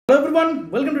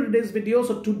everyone, welcome to today's video.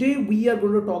 So today we are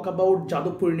going to talk about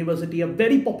Jadavpur University, a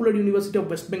very popular university of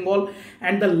West Bengal,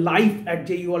 and the life at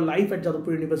JU or life at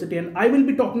Jadavpur University. And I will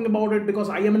be talking about it because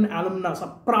I am an alumnus,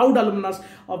 a proud alumnus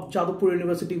of Jadavpur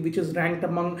University, which is ranked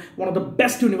among one of the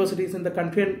best universities in the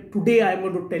country. And today I am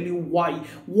going to tell you why.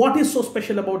 What is so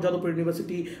special about Jadavpur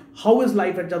University? How is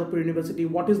life at Jadavpur University?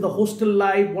 What is the hostel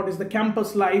life? What is the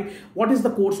campus life? What is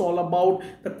the course all about?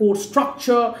 The course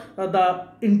structure, the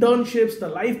internships, the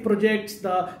life projects,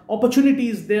 the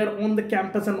opportunities there on the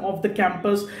campus and off the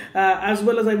campus, as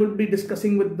well as I will be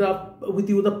discussing with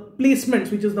you the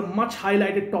placements, which is the much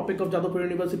highlighted topic of Jadavpur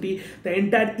University, the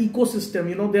entire ecosystem.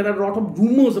 You know, there are a lot of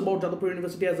rumors about Jadavpur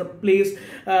University as a place.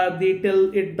 They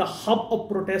tell it the hub of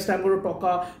protest. I'm going to talk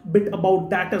a bit about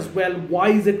that as well. Why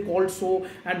is it called so,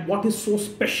 and what is so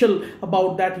special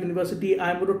about that university?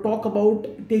 I'm going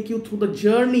to take you through the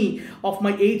journey of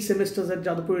my 8 semesters at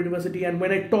Jadavpur University. And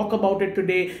when I talk about it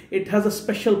today, it has a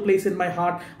special place in my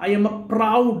heart. I am a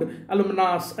proud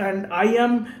alumnus and I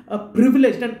am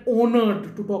privileged and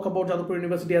honored to talk about Jadavpur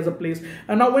University as a place.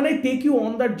 And now when I take you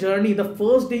on that journey, the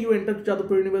first day you enter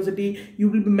Jadavpur University, you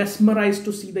will be mesmerized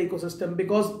to see the ecosystem,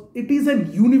 because it is a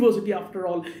university after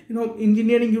all. You know,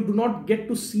 engineering, you do not get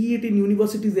to see it in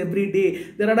universities every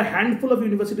day. There are a handful of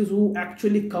universities who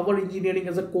actually cover engineering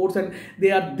as a course, and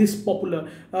they are this popular.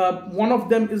 One of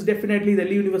them is definitely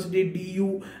Delhi University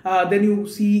JU. Then you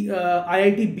see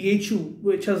IIT BHU,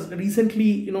 which has recently,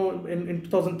 you know, in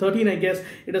 2013, I guess,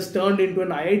 it has turned into an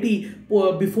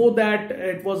IIT. Before that,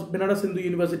 it was Banaras Hindu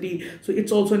University. So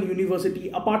it's also a university.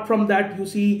 Apart from that, you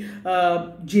see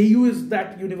JU is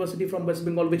that university from West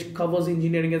Bengal which covers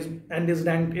engineering and is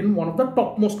ranked in one of the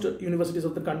topmost universities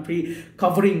of the country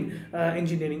covering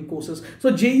engineering courses.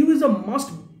 So JU is a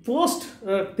must. First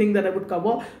thing that I would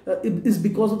cover is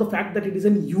because of the fact that it is a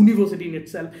university in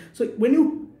itself. So when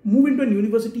you move into a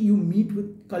university, you meet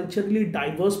with culturally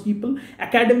diverse people,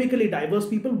 academically diverse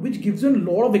people, which gives you a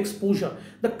lot of exposure.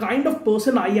 The kind of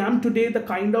person I am today, the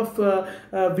kind of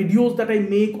videos that I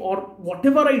make or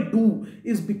whatever I do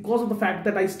is because of the fact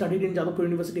that I studied in Jadavpur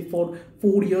University for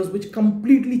 4 years, which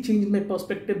completely changed my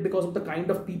perspective because of the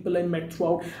kind of people I met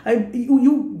throughout.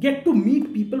 You get to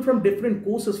meet people from different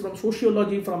courses, from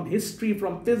sociology, from history,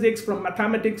 from physics, from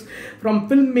mathematics, from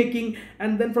filmmaking,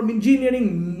 and then from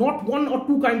engineering, not one or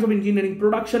two kinds of engineering: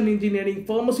 production engineering,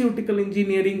 pharmaceutical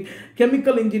engineering,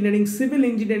 chemical engineering, civil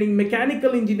engineering,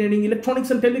 mechanical engineering,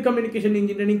 electronics and telecommunication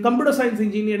engineering, computer science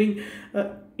engineering,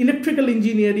 electrical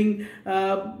engineering,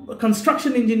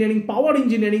 construction engineering, power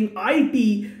engineering,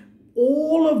 IT.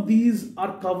 All of these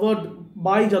are covered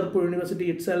by Jadavpur University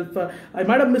itself. I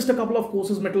might have missed a couple of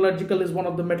courses. Metallurgical is one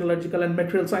of them, metallurgical and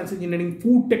material science engineering.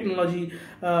 Food technology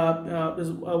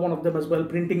is one of them as well.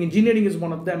 Printing engineering is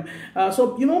one of them.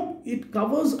 So, you know, it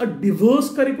covers a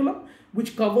diverse curriculum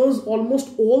which covers almost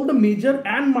all the major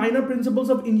and minor principles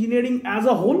of engineering as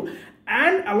a whole.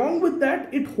 And along with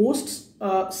that, it hosts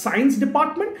science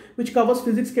department, which covers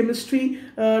physics, chemistry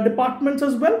departments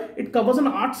as well. It covers an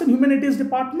arts and humanities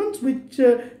departments, which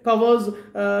covers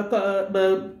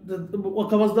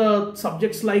the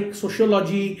subjects like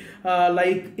sociology,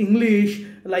 like English,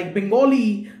 like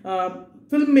Bengali,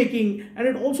 filmmaking, and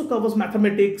it also covers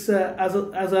mathematics as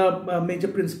a major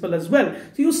principle as well.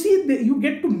 So you see, you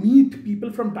get to meet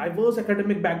people from diverse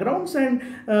academic backgrounds and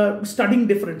studying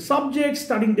different subjects,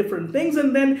 studying different things,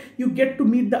 and then you get to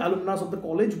meet the alumnus of the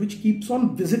college, which keeps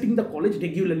on visiting the college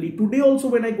regularly. Today also,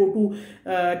 when I go to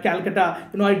Calcutta,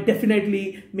 you know, I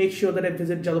definitely make sure that I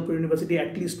visit Jadavpur University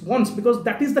at least once, because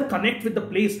that is the connect with the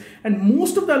place. And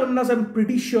most of the alumnus, I'm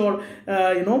pretty sure,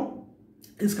 you know,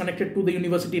 is connected to the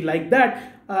university like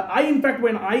that. In fact,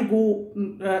 when I go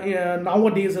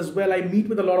nowadays as well, I meet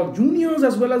with a lot of juniors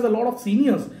as well as a lot of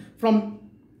seniors from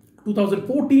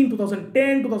 2014,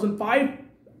 2010, 2005,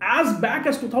 as back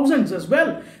as 2000s as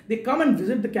well. They come and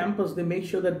visit the campus. They make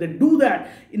sure that they do that.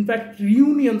 In fact,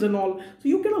 reunions and all. So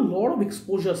you get a lot of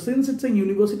exposure, since it's a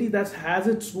university that has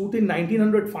its root in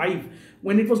 1905,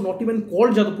 when it was not even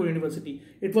called Jadavpur University.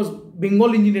 It was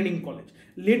Bengal Engineering College.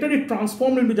 Later, it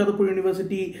transformed into Jadavpur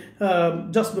University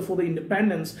just before the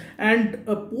independence. And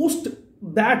post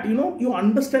that, you know, you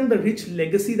understand the rich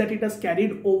legacy that it has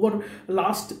carried over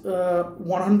last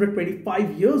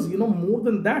 125 years, you know, more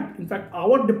than that. In fact,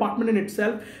 our department in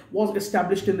itself was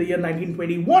established in the year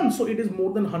 1921, so it is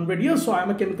more than 100 years. So I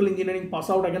am a chemical engineering pass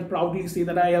out. I can proudly say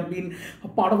that I have been a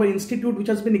part of an institute which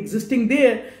has been existing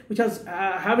there, which has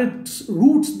have its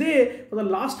roots there for the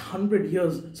last 100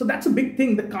 years. So that's a big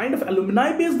thing. The kind of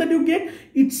alumni base that you get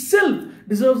itself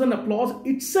deserves an applause.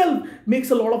 Itself makes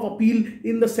a lot of appeal,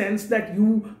 in the sense that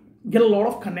you get a lot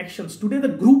of connections. Today, the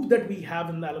group that we have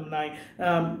in the alumni,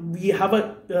 we have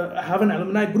an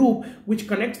alumni group which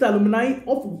connects the alumni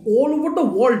of all over the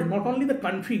world, not only the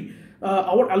country.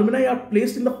 Our alumni are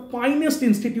placed in the finest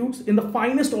institutes, in the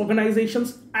finest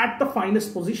organizations, at the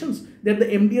finest positions. They're the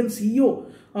MD and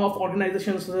CEO of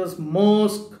organizations such as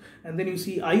Maersk, and then you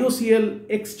see IOCL,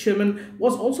 ex-chairman,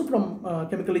 was also from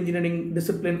chemical engineering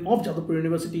discipline of Jadavpur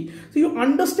University. So you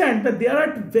understand that they are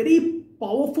at very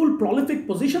powerful, prolific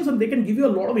positions, and they can give you a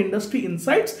lot of industry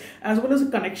insights as well as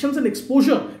connections and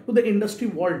exposure to the industry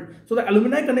world. So the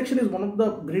alumni connection is one of the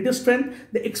greatest strength.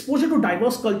 The exposure to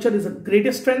diverse culture is a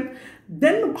greatest strength.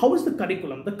 Then how is the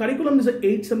curriculum? The curriculum is an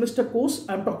 8-semester course.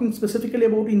 I'm talking specifically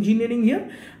about engineering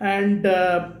here, and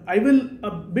I will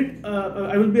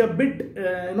be a bit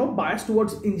biased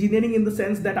towards engineering in the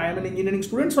sense that I am an engineering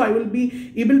student. So I will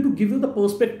be able to give you the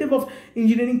perspective of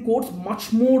engineering course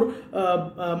much more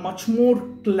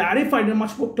clarified in a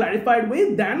much more clarified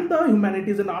way than the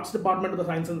humanities and arts department or the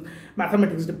science and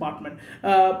mathematics department.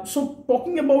 So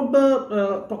talking about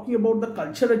the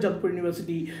culture at Jadavpur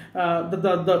University,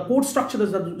 the course structure at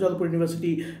Jadavpur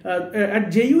University.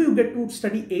 At JU, you get to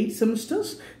study 8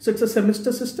 semesters. So it's a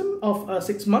semester system of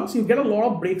 6 months. You get a lot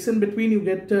of breaks in between. You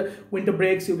get winter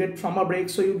breaks, you get summer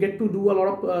breaks. So you get to do a lot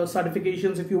of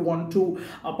certifications if you want to.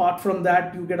 Apart from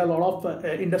that, you get a lot of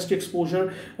industry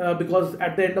exposure because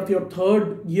at the end of your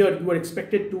 3rd year, you are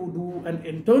expected to do an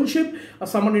internship, a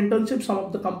summer internship. Some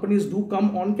of the companies do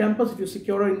come on campus. If you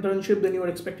secure an internship, then you are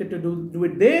expected to do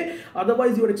it there.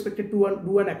 Otherwise, you are expected to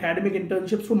do an academic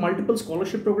internship through multiple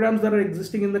scholarship programs that are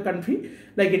existing in the country,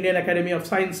 like Indian Academy of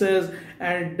Sciences,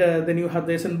 and then you have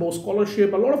the SNBO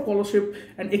scholarship, a lot of scholarship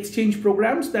and exchange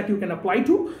programs that you can apply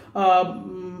to.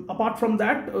 Apart from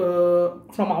that,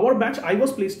 from our batch, I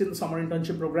was placed in the summer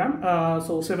internship program.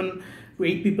 So 7 to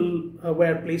 8 people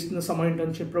were placed in the summer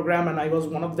internship program, and I was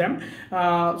one of them.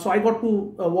 So I got to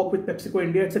work with PepsiCo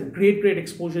India. It's a great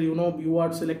exposure. You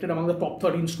are selected among the top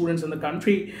 13 students in the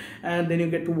country, and then you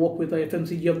get to work with a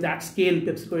FMCG of that scale,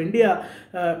 PepsiCo India.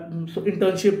 So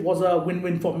internship was a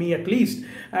win-win for me at least.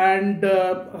 And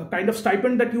kind of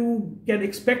stipend that you can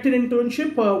expect in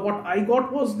internship, what I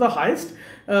got was the highest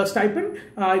stipend.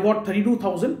 I got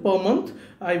 32,000 per month.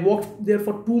 I worked there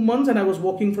for 2 months, and I was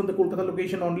working from the Kolkata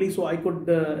location only, so I could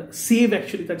save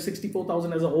actually that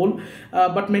 64,000 as a whole.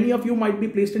 But many of you might be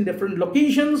placed in different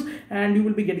locations, and you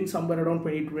will be getting somewhere around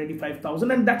 20 to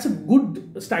 25,000, and that's a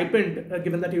good stipend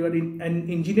given that you are an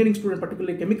engineering student,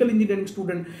 particularly a chemical engineering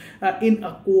student in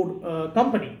a core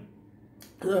company.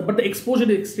 But the exposure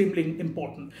is extremely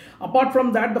important. Apart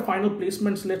from that, the final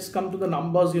placements, let's come to the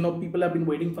numbers. People have been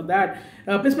waiting for that.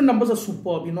 Placement numbers are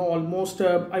superb. Almost,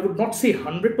 I would not say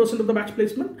 100% of the batch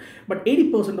placement, but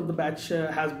 80% of the batch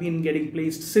has been getting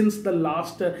placed since the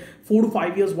last 4 to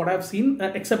 5 years, what I've seen,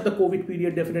 except the COVID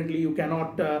period. Definitely, you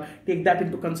cannot take that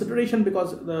into consideration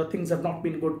because things have not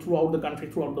been good throughout the country,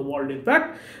 throughout the world, in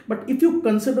fact. But if you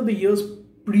consider the years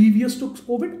previous to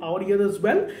COVID, our year as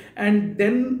well, and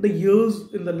then the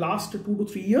years in the last 2 to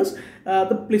 3 years,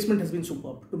 the placement has been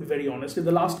superb, to be very honest. In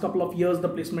the last couple of years, the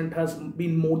placement has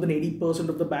been more than 80%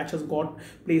 of the batch has got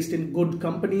placed in good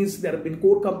companies. There have been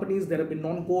core companies, there have been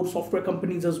non-core software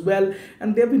companies as well,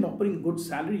 and they have been offering good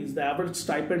salaries. The average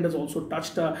stipend has also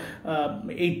touched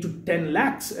 8 to 10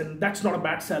 lakhs, and that's not a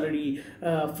bad salary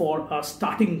for a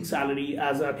starting salary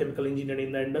as a chemical engineer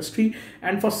in the industry.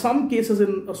 And for some cases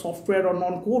in a software or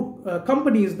non-core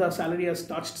companies, the salary has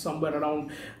touched somewhere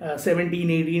around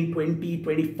 17, 18, 20,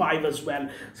 25 as well.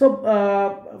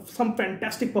 So some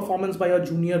fantastic performance by our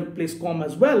junior placecom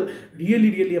as well.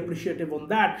 Really appreciative on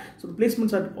that. So the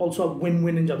placements are also a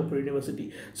win-win in Jadavpur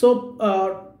University.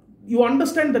 So you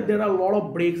understand that there are a lot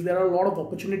of breaks, there are a lot of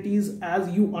opportunities as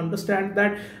you understand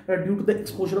that due to the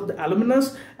exposure of the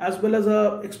alumnus as well as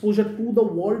exposure to the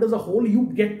world as a whole,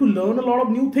 you get to learn a lot of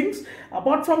new things.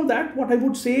 Apart from that, what I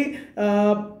would say,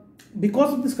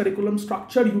 because of this curriculum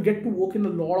structure, you get to work in a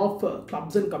lot of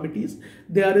clubs and committees.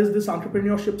 There is this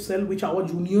entrepreneurship cell which our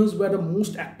juniors were the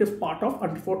most active part of.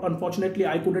 Unfortunately,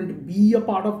 I couldn't be a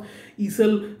part of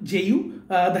ESL JU.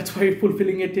 That's why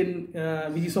fulfilling it in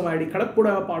Soumajit Chail,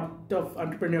 a part of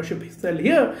entrepreneurship cell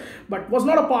here, but was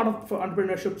not a part of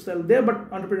entrepreneurship cell there.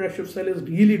 But entrepreneurship cell is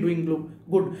really doing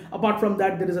good. Apart from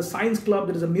that, there is a science club,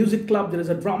 there is a music club, there is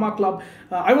a drama club.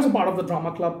 I was a part of the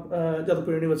drama club,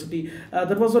 Jadavpur University.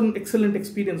 That was an excellent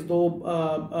experience, though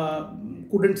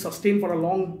couldn't sustain for a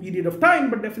long period of time,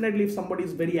 but definitely if somebody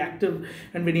is very active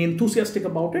and very enthusiastic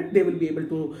about it, they will be able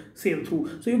to sail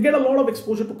through. So you get a lot of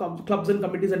exposure to clubs and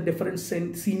committees and different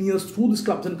seniors through these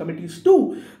clubs and committees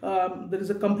too. There is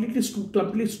a complete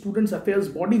students affairs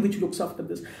body which looks after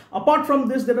this. Apart from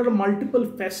this, there are multiple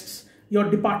fests. Your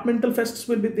departmental fests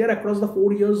will be there across the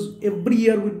 4 years. Every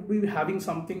year we will be having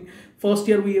something. First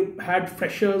year we had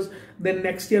freshers. Then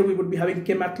next year we would be having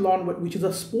chemathlon, which is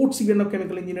a sports event of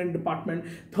chemical engineering department.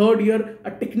 Third year, a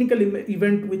technical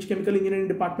event which chemical engineering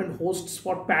department hosts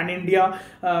for Pan India,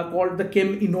 called the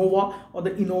Chem Innova, or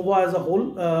the Innova as a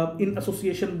whole, in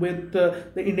association with the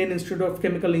Indian Institute of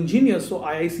Chemical Engineers. So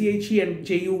IICHE and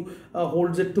JU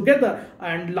holds it together.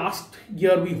 And last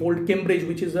year we hold Cambridge,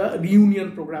 which is a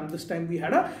reunion program. This time we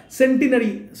had a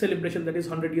centenary celebration, that is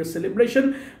 100 years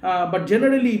celebration. But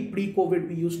generally pre-COVID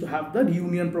we used to have the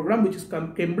reunion program, which is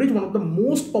Cambridge, one of the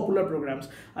most popular programs.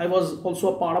 I was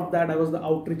also a part of that. I was the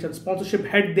outreach and sponsorship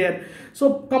head there.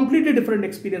 So completely different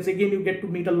experience. Again, you get to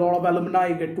meet a lot of alumni,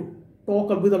 you get to talk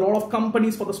with a lot of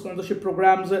companies for the sponsorship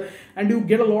programs, and you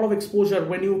get a lot of exposure.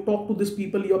 When you talk to these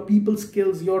people, your people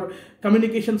skills, your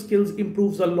communication skills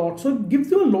improves a lot. So it gives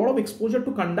you a lot of exposure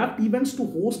to conduct events, to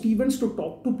host events, to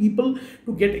talk to people,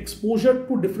 to get exposure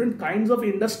to different kinds of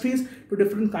industries, to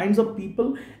different kinds of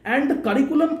people. And the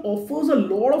curriculum offers a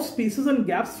lot of spaces and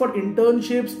gaps for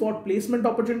internships, for placement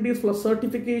opportunities, for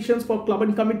certifications, for club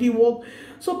and committee work.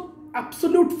 So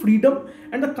absolute freedom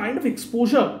and the kind of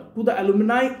exposure to the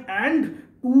alumni and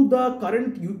to the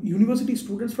current university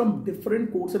students from different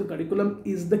course and curriculum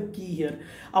is the key here.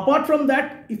 Apart from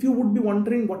that, if you would be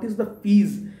wondering what is the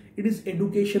fees, it is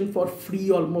education for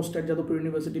free almost at Jadavpur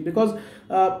University, because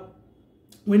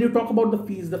when you talk about the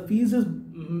fees is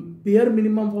bare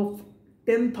minimum of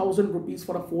 10,000 rupees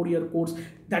for a 4-year course.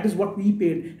 That is what we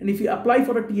paid. And if you apply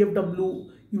for a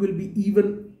TFW, you will be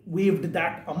even waived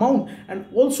that amount. And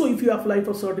also if you apply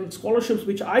for certain scholarships,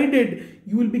 which I did,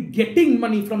 you will be getting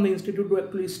money from the institute to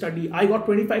actually study. I got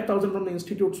 25,000 from the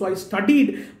institute, so I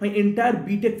studied my entire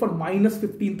BTech for minus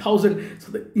 15,000.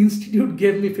 So the institute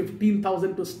gave me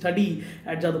 15,000 to study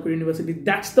at Jadavpur University.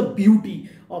 That's the beauty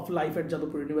of life at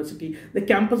Jadavpur University. The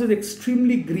campus is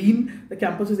extremely green. The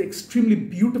campus is extremely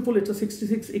beautiful. It's a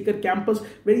 66-acre campus,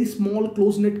 very small,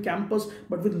 close-knit campus,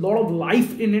 but with a lot of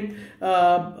life in it.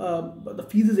 The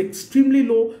fees is extremely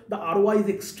low. The ROI is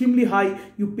extremely high.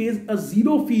 You pay a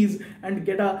zero fees and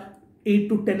get a 8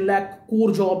 to 10 lakh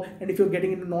core job, and if you're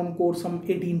getting into non-core, some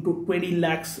 18 to 20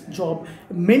 lakhs job.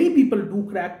 Many people do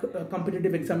crack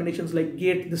competitive examinations like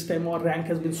GATE this time. Our rank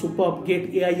has been superb.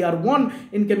 GATE AIR 1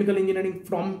 in chemical engineering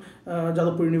from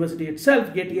Jadavpur University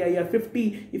itself. GATE AIR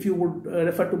 50, if you would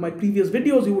refer to my previous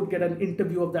videos, you would get an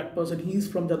interview of that person. He's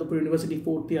from Jadavpur University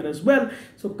 4th year as well.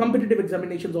 So competitive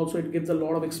examinations also, it gives a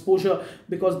lot of exposure,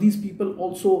 because these people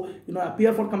also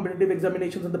appear for competitive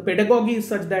examinations, and the pedagogy is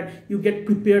such that you get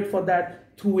prepared for that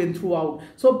through and throughout.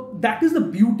 So that is the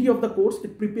beauty of the course.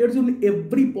 It prepares you in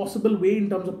every possible way, in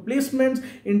terms of placements,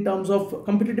 in terms of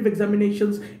competitive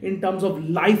examinations, in terms of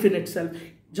life in itself.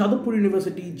 Jadavpur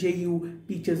University JU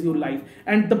teaches you life,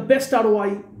 and the best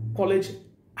ROI college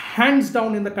hands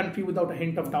down in the country without a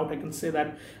hint of doubt. I can say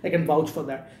that. I can vouch for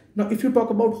that. Now if you talk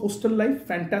about hostel life,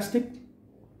 fantastic.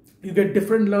 You get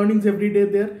different learnings every day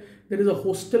there. There is a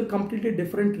hostel, completely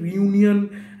different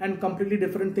reunion and completely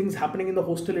different things happening in the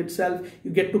hostel itself.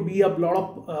 You get to be a lot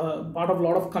of part of a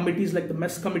lot of committees like the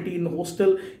mess committee in the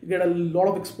hostel. You get a lot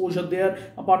of exposure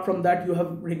there. Apart from that, you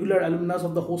have regular alumni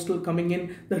of the hostel coming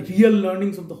in. The real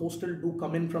learnings of the hostel do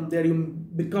come in from there. You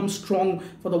become strong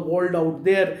for the world out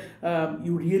there.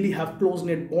 You really have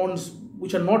close-knit bonds,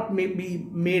 which are not maybe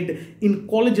made in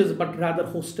colleges, but rather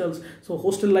hostels. So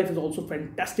hostel life is also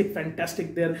fantastic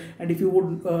there. And if you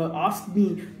would ask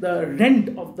me the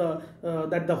rent of the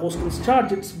that the hostels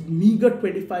charge, it's meager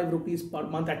 25 rupees per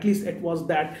month. At least it was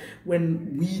that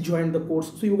when we joined the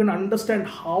course. So you can understand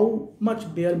how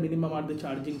much bare minimum are they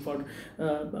charging for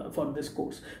this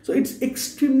course. So it's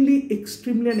extremely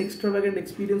an extravagant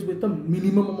experience with a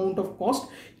minimum amount of cost.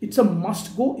 It's a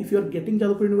must go if you're getting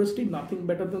Jadavpur University, nothing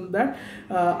better than that.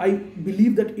 I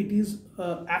believe that it is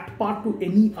at par to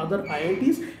any other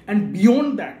IITs, and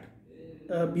beyond that,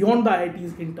 beyond the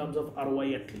IITs in terms of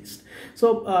ROI at least.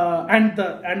 So and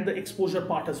the exposure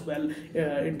part as well,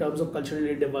 in terms of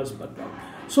culturally diverse background.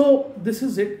 So this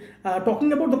is it.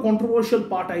 Talking about the controversial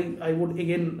part, I would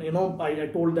again, I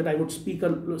told that I would speak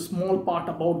a small part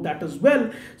about that as well.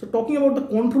 So talking about the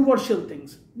controversial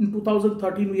things, in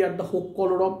 2013 we had the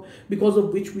Hostel, because of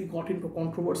which we got into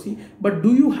controversy. But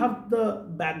do you have the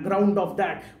background of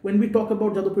that? When we talk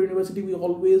about Jadavpur University, we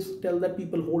always tell that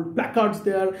people hold placards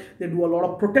there, they do a lot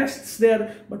of protests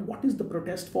there. But what is the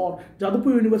protest for?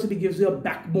 Jadavpur University gives you a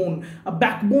backbone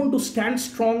to stand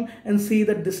strong and say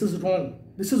that this is wrong.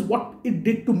 This is what it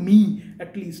did to me,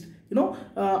 at least.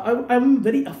 I'm a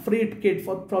very afraid kid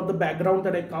for the background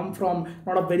that I come from,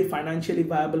 not a very financially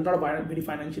viable, not a very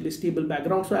financially stable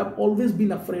background. So I've always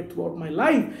been afraid throughout my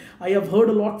life. I have heard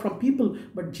a lot from people,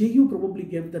 but JU probably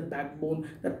gave that backbone,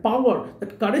 that power,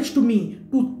 that courage to me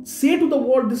to say to the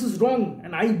world, this is wrong,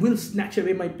 and I will snatch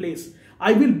away my place.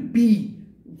 I will be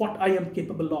what I am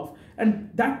capable of. And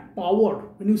that power,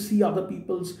 when you see other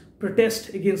people's protest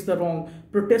against the wrong,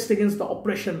 protest against the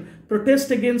oppression,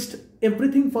 protest against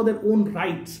everything for their own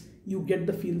rights, you get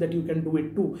the feel that you can do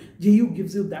it too. JU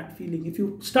gives you that feeling. If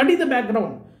you study the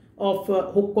background of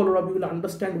Hostel, you will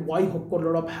understand why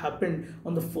Hostel happened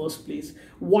on the first place,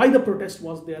 why the protest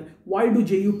was there, why do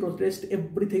JU protest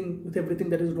everything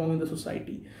that is wrong in the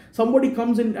society. Somebody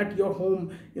comes in at your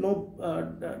home,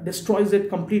 destroys it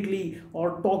completely,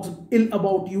 or talks ill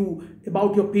about you,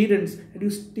 about your parents, and you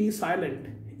stay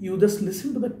silent. You just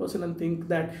listen to that person and think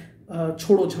that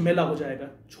छोड़ो झमेला हो जाएगा,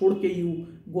 छोड़ के you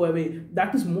go away.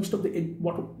 That is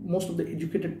what most of the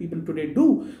educated people today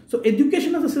do. So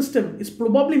education as a system is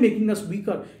probably making us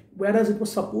weaker, whereas it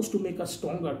was supposed to make us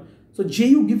stronger. So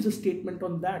JU gives a statement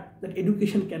on that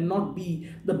education cannot be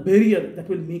the barrier that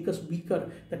will make us weaker,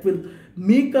 that will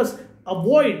make us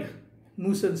avoid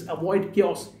nuisance, avoid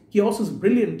chaos. Chaos is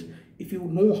brilliant if you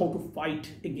know how to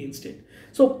fight against it.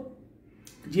 So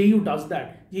JU does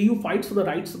that. JU fights for the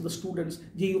rights of the students.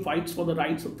 JU fights for the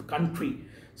rights of the country.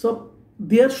 So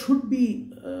there should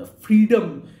be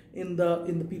freedom in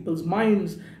the people's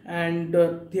minds, and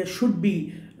there should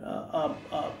be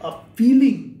a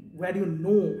feeling where you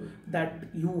know that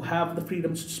you have the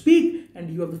freedom to speak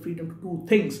and you have the freedom to do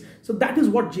things. So that is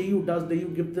what JU does. JU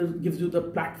gives you the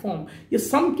platform. Yes,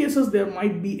 some cases there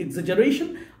might be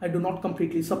exaggeration. I do not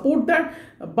completely support that.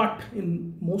 But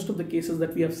in most of the cases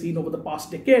that we have seen over the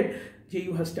past decade,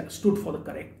 JU has stood for the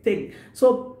correct thing.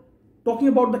 So talking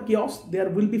about the chaos, there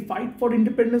will be fight for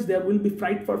independence. There will be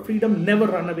fight for freedom. Never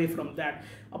run away from that.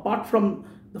 Apart from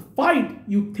the fight,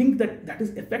 you think that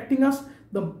is affecting us.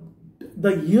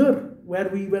 The year where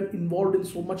we were involved in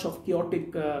so much of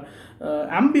chaotic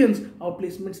ambience, our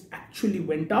placements actually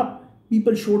went up.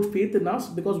 People showed faith in us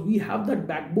because we have that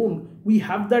backbone, we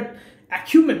have that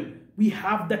acumen, we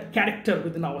have that character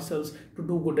within ourselves to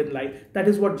do good in life. That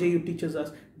is what JU teaches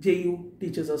us. JU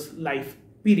teaches us life,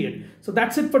 period. So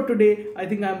that's it for today. I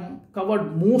think I've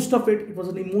covered most of it. It was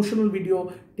an emotional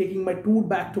video taking my tour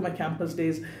back to my campus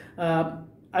days.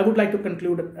 I would like to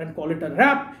conclude and call it a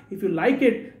wrap. If you like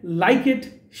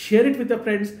it, share it with your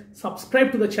friends,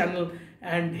 subscribe to the channel,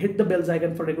 and hit the bell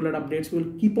icon for regular updates.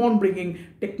 We'll keep on bringing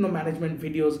techno management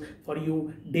videos for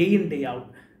you day in, day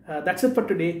out. That's it for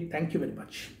today. Thank you very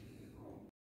much.